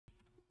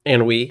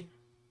And we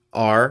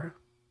are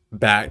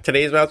back.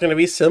 Today's map's going to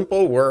be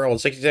Simple World.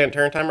 60-second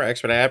turn timer,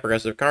 expedite,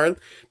 progressive card.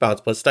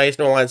 Bounce plus dice,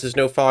 no alliances,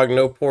 no fog,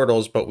 no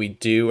portals, but we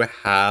do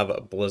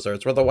have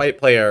blizzards. We're the white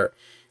player.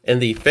 In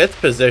the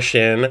 5th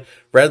position,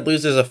 red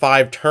loses a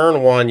 5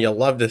 turn 1. You'll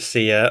love to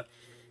see it.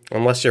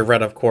 Unless you're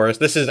red, of course.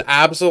 This is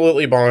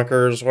absolutely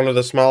bonkers. One of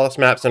the smallest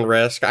maps in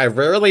Risk. I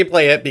rarely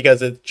play it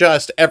because it's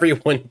just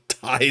everyone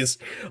dies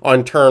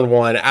on turn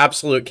 1.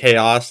 Absolute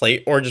chaos.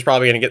 Like, orange is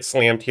probably going to get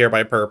slammed here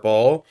by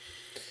purple.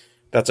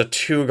 That's a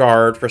 2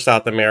 guard for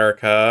South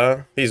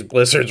America. These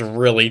blizzards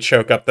really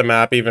choke up the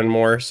map even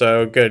more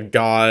so. Good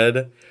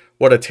God.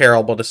 What a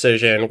terrible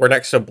decision. We're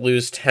next to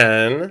blues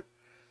 10.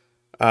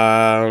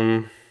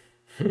 Our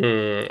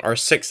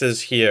 6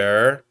 is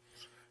here.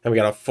 And we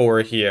got a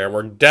 4 here.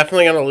 We're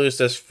definitely going to lose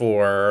this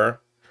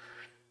 4.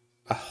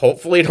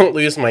 Hopefully don't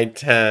lose my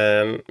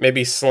 10.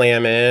 Maybe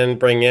slam in,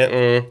 bring it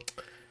in.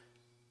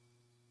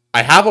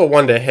 I have a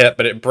 1 to hit,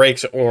 but it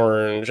breaks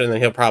orange, and then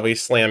he'll probably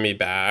slam me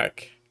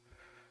back.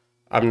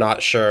 I'm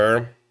not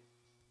sure.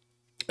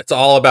 It's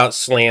all about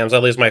slams. I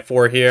lose my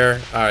 4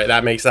 here. All right,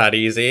 that makes that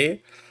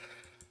easy.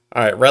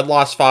 All right, red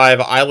lost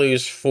 5. I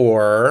lose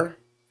 4.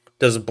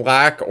 Does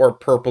black or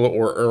purple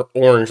or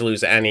orange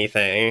lose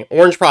anything?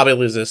 Orange probably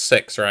loses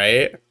 6,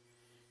 right?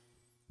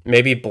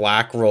 Maybe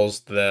black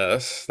rolls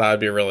this. That would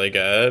be really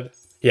good.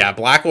 Yeah,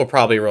 black will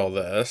probably roll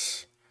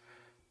this.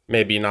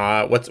 Maybe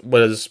not. What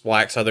is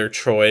black's other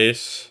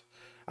choice?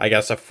 I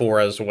guess a 4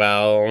 as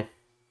well.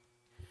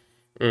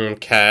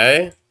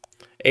 Okay.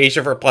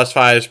 Asia for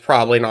 +5 is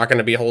probably not going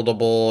to be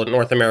holdable.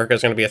 North America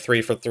is going to be a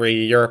 3 for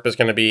 3. Europe is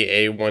going to be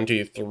a 1,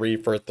 2, 3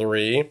 for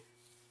 3.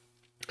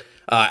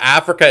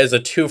 Africa is a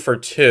 2 for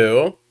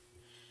 2.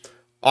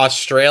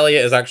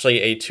 Australia is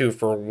actually a 2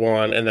 for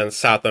 1. And then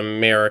South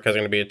America is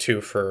going to be a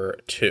 2 for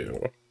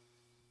 2.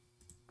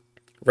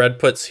 Red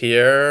puts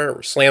here.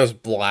 Slams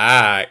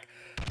black.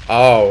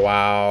 Oh,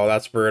 wow.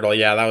 That's brutal.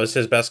 Yeah, that was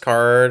his best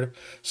card.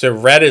 So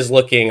red is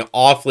looking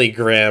awfully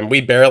grim. We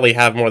barely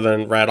have more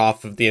than red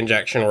off of the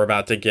injection we're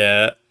about to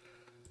get.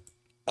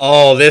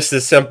 Oh, this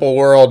is Simple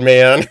World,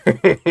 man.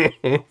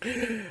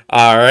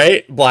 All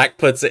right. Black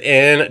puts it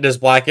in. Does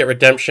black get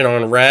redemption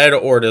on red,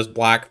 or does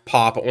black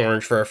pop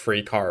orange for a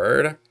free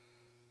card?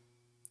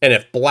 And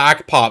if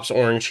black pops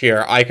orange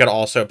here, I could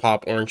also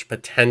pop orange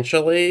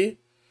potentially.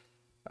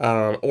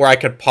 Or I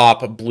could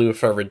pop blue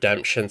for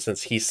redemption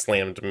since he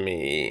slammed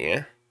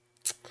me.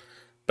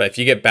 But if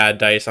you get bad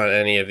dice on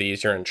any of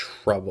these, you're in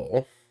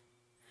trouble.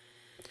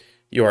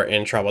 You are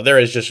in trouble. There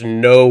is just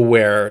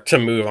nowhere to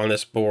move on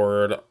this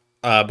board.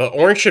 But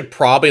orange should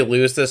probably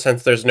lose this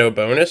since there's no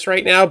bonus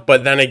right now.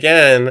 But then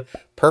again,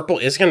 purple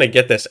is going to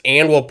get this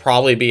and will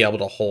probably be able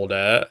to hold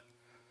it.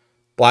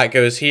 Black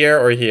goes here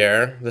or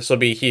here. This will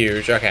be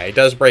huge. Okay, it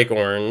does break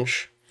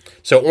orange.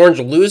 So orange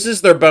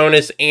loses their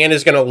bonus and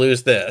is going to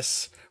lose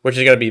this, which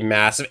is going to be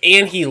massive.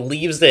 And he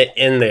leaves it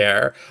in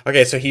there.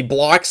 Okay, so he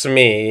blocks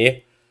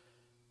me.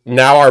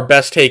 Now our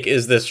best take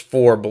is this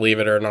 4, believe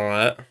it or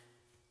not.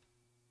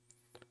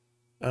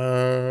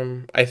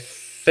 I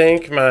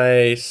think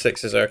my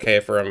 6 is okay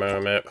for a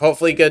moment.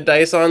 Hopefully good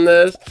dice on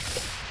this.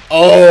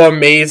 Oh,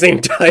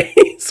 amazing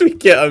dice. We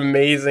get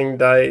amazing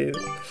dice.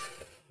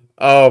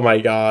 Oh my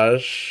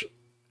gosh.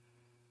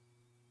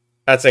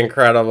 That's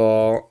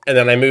incredible. And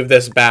then I move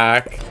this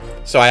back.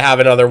 So I have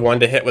another 1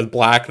 to hit with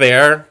black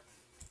there.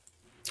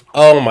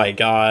 Oh my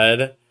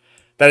god.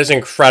 That is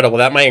incredible.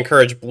 That might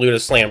encourage blue to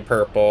slam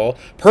purple.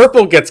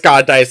 Purple gets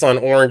god dice on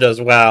orange as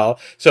well.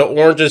 So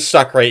orange is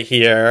stuck right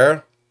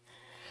here.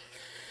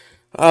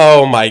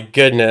 Oh my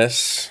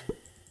goodness.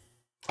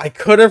 I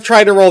could have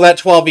tried to roll that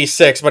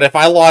 12v6, but if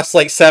I lost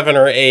like 7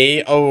 or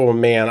 8, oh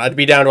man, I'd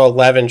be down to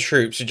 11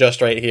 troops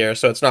just right here,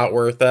 so it's not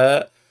worth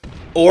it.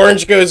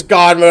 Orange goes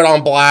God mode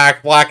on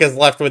black. Black is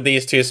left with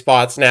these 2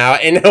 spots now.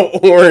 And now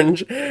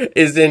orange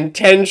is in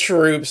 10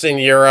 troops in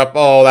Europe.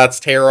 Oh, that's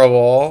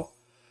terrible.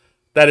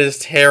 That is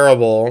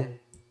terrible.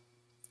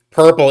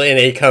 Purple in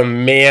a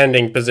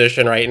commanding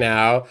position right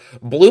now.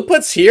 Blue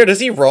puts here.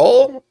 Does he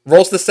roll?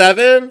 Rolls the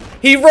 7?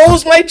 He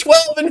rolls my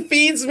 12 and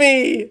feeds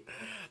me.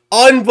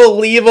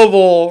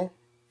 Unbelievable.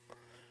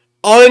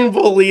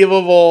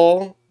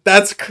 Unbelievable.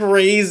 That's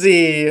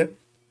crazy.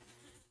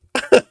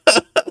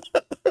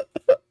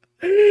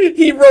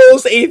 He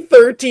rolls a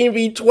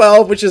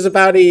 13v12, which is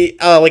about a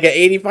like an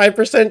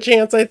 85%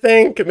 chance, I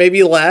think,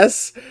 maybe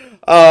less.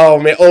 Oh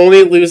man,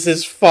 only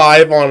loses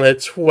 5 on a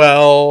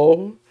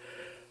 12.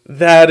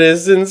 That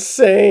is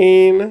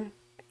insane.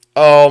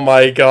 Oh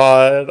my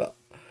god.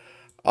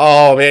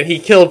 Oh man, he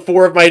killed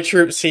 4 of my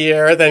troops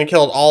here, then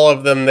killed all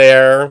of them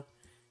there.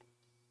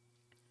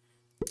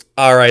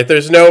 All right,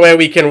 there's no way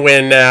we can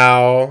win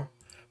now.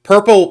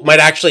 Purple might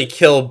actually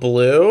kill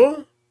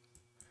blue.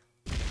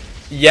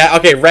 Yeah,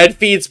 okay, red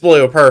feeds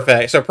blue,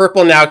 perfect. So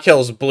purple now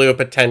kills blue,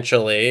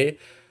 potentially.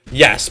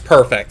 Yes,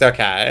 perfect,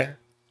 okay.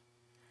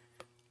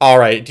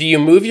 Alright, do you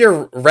move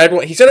your red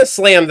one? He's gonna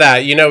slam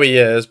that, you know he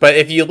is. But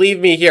if you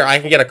leave me here, I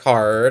can get a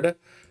card.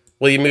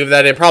 Will you move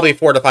that in? Probably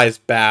fortifies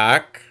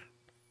back.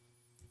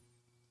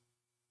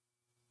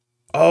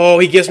 Oh,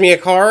 he gives me a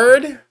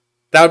card?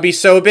 That would be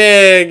so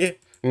big.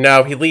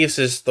 No, he leaves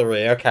his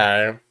 3.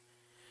 Okay.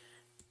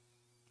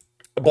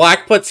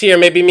 Black puts here.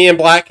 Maybe me and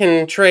Black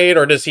can trade,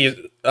 or does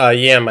he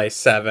yam my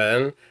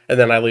 7, and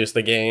then I lose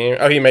the game?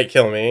 Oh, he might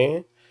kill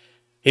me.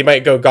 He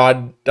might go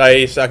God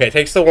Dice. Okay,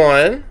 takes the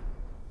 1.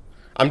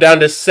 I'm down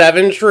to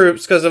 7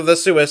 troops because of the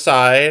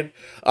suicide.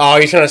 Oh,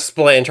 he's going to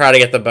split and try to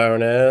get the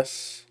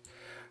bonus.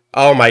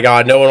 Oh my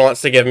god, no one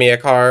wants to give me a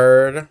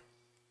card.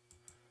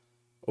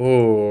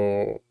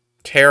 Ooh.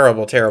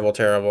 Terrible, terrible,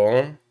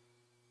 terrible.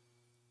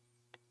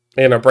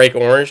 You're gonna break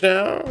orange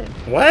now?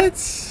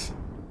 What?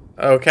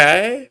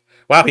 Okay.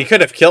 Wow, he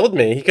could have killed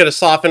me. He could have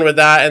softened with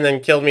that and then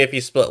killed me if he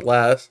split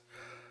less.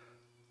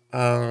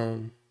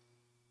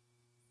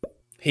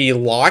 He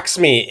locks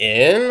me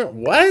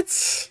in?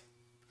 What?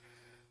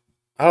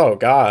 Oh,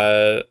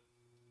 God.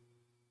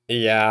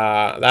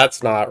 Yeah,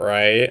 that's not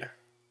right.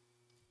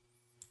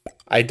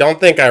 I don't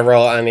think I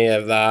roll any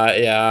of that,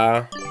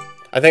 yeah.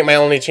 I think my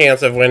only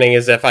chance of winning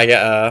is if I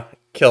get a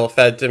kill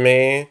fed to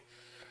me.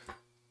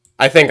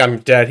 I think I'm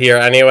dead here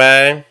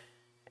anyway.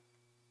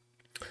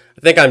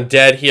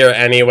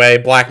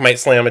 Black might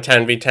slam a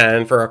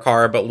 10v10 for a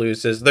card, but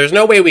loses. There's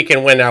no way we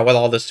can win now with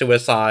all the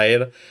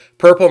suicide.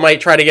 Purple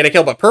might try to get a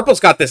kill, but Purple's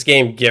got this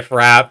game gift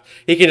wrapped.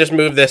 He can just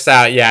move this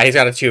out. Yeah, he's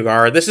got a 2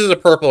 guard. This is a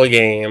Purple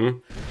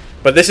game.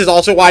 But this is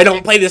also why I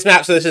don't play this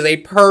map, so this is a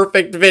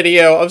perfect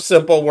video of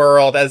Simple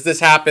World, as this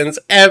happens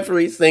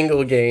every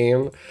single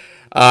game.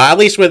 At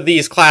least with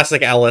these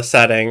classic Ellis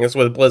settings,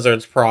 with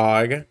Blizzard's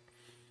Prog.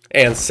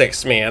 And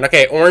 6-man.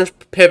 Okay, orange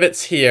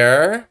pivots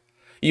here.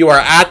 You are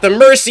at the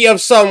mercy of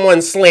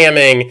someone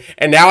slamming,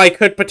 and now I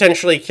could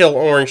potentially kill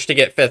orange to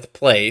get 5th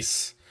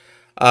place.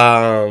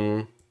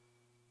 So,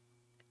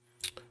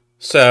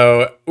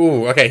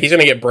 ooh, okay, he's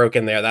gonna get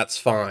broken there, that's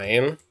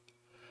fine.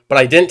 But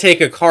I didn't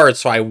take a card,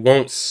 so I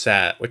won't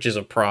set, which is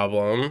a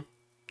problem.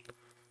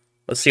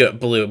 Let's see what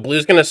blue.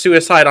 Blue's gonna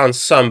suicide on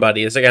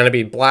somebody. Is it gonna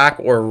be black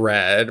or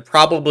red?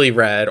 Probably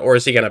red, or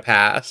is he gonna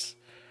pass?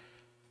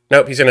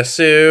 Nope, he's gonna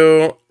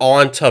sue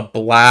onto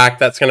black.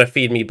 That's gonna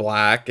feed me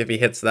black if he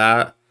hits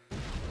that.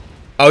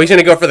 Oh, he's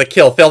gonna go for the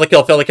kill. Fail the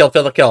kill, fail the kill,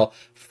 fail the kill.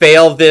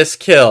 Fail this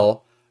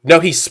kill. No,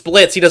 he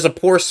splits. He does a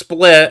poor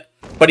split,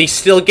 but he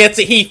still gets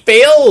it. He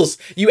fails!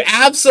 You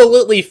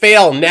absolutely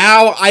fail.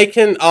 Now I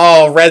can...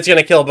 Oh, red's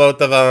gonna kill both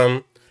of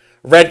them.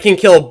 Red can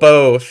kill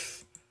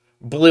both.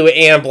 Blue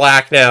and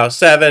black now.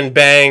 7,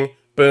 bang.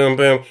 Boom,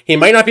 boom. He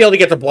might not be able to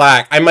get to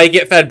black. I might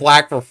get fed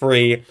black for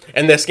free,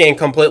 and this game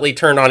completely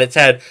turned on its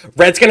head.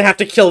 Red's gonna have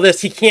to kill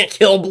this. He can't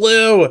kill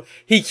blue.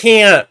 He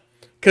can't.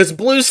 Because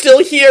blue's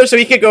still here, so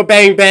he could go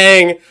bang,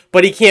 bang,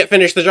 but he can't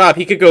finish the job.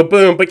 He could go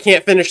boom, but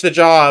can't finish the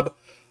job.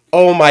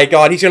 Oh my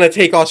god, he's gonna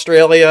take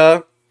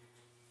Australia.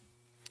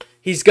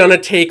 He's gonna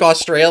take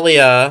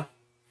Australia.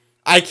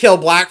 I kill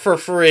black for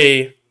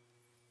free.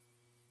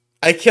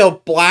 I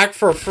kill black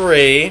for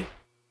free.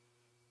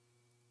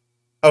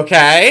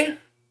 Okay.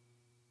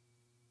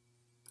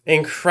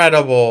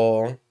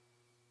 Incredible.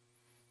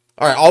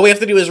 Alright, all we have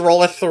to do is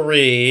roll a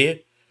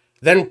 3.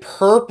 Then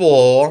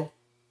purple.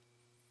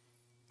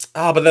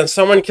 Oh, but then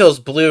someone kills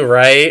blue,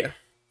 right?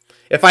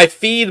 If I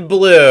feed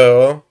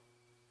blue,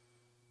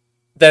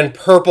 then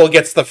purple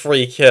gets the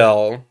free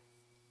kill.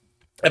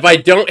 If I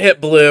don't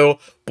hit blue,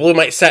 blue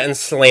might set and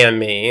slam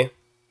me.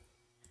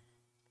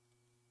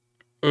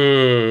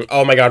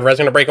 Oh my god, red's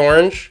gonna break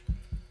orange?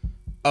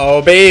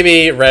 Oh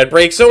baby, red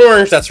breaks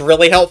orange. That's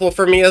really helpful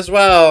for me as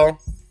well.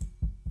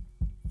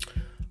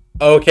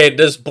 Okay,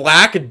 does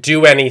black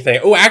do anything?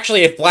 Oh,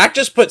 actually, if black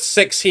just puts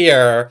 6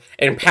 here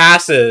and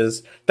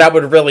passes, that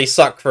would really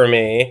suck for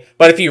me.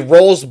 But if he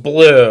rolls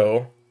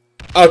blue...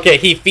 Okay,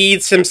 he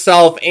feeds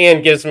himself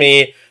and gives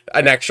me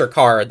an extra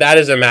card. That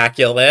is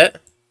immaculate.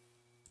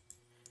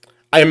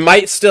 I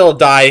might still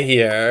die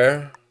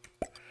here.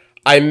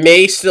 I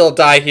may still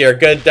die here.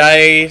 Good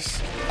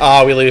dice.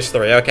 Oh, we lose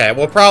 3. Okay,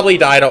 we'll probably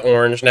die to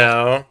orange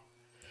now.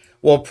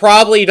 We're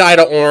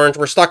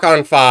stuck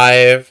on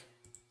 5.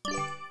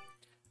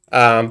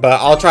 But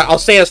I'll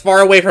stay as far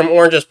away from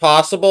orange as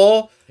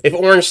possible. If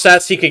orange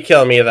sets, he could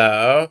kill me,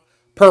 though.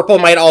 Purple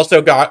might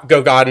also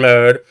go God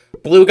mode.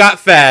 Blue got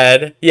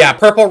fed. Yeah,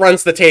 purple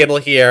runs the table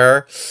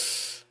here.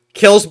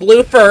 Kills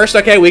blue first.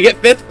 Okay, we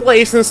get 5th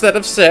place instead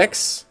of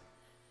 6.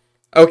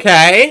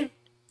 Okay.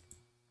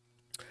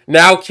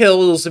 Now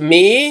kills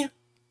me.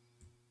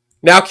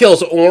 Now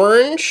kills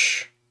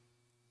orange.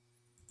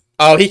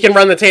 Oh, he can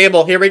run the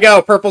table. Here we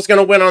go. Purple's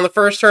gonna win on the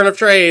first turn of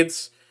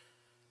trades.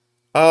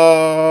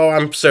 Oh,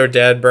 I'm so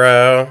dead,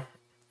 bro.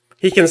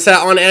 He can set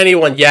on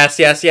anyone. Yes,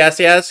 yes, yes,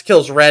 yes.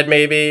 Kills red,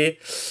 maybe.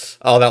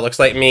 Oh, that looks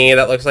like me.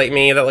 That looks like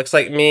me. That looks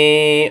like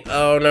me.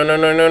 Oh, no, no,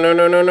 no, no, no,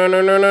 no, no, no,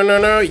 no, no, no, no,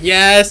 no.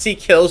 Yes, he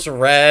kills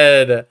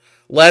red.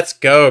 Let's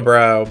go,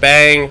 bro.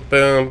 Bang,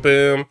 boom,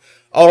 boom.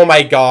 Oh,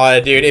 my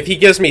God, dude. If he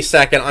gives me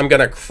second, I'm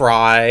gonna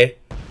cry.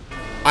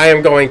 I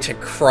am going to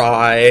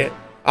cry.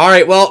 All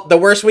right, well, the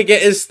worst we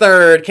get is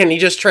third. Can he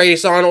just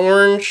trace on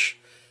orange?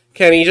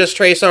 Can he just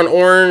trace on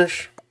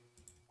orange?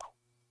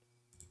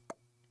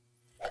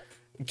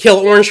 Kill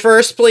orange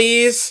first,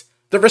 please.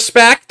 The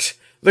respect.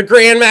 The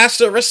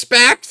Grandmaster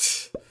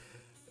respect.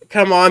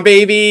 Come on,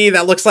 baby.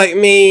 That looks like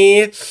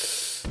me.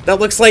 That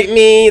looks like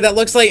me. That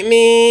looks like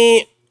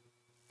me.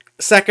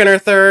 Second or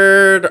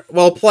third.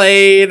 Well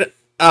played.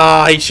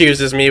 Ah, he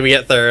chooses me. We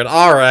get third.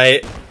 All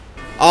right.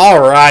 All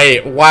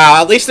right.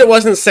 Wow. At least it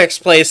wasn't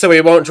sixth place, so we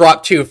won't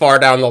drop too far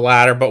down the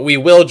ladder, but we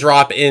will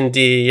drop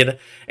indeed.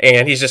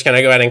 And he's just going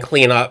to go ahead and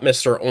clean up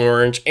Mr.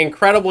 Orange.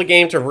 Incredible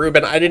game to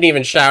Ruben. I didn't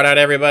even shout out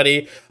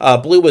everybody.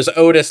 Blue was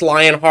Otis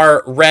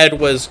Lionheart. Red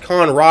was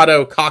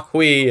Conrado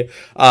Kakui.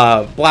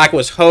 Black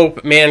was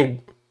Hope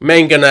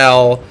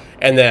Manganel.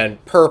 And then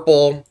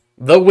purple,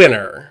 the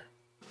winner,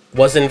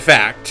 was in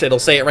fact, it'll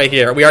say it right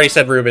here. We already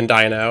said Ruben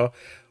Dino.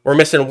 We're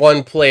missing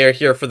one player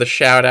here for the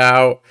shout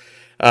out.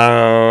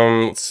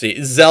 Let's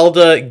see.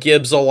 Zelda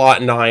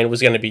Gibbs-a-lot 9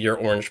 was going to be your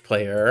orange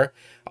player.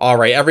 All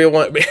right,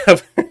 everyone,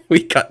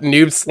 we got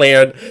noob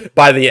slammed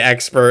by the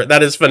expert.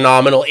 That is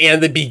phenomenal.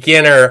 And the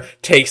beginner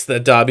takes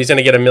the dub. He's going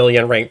to get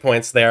 1,000,000 rank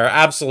points there.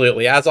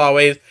 Absolutely. As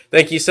always,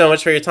 thank you so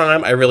much for your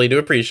time. I really do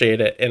appreciate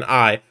it. And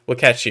I will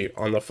catch you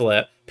on the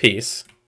flip. Peace.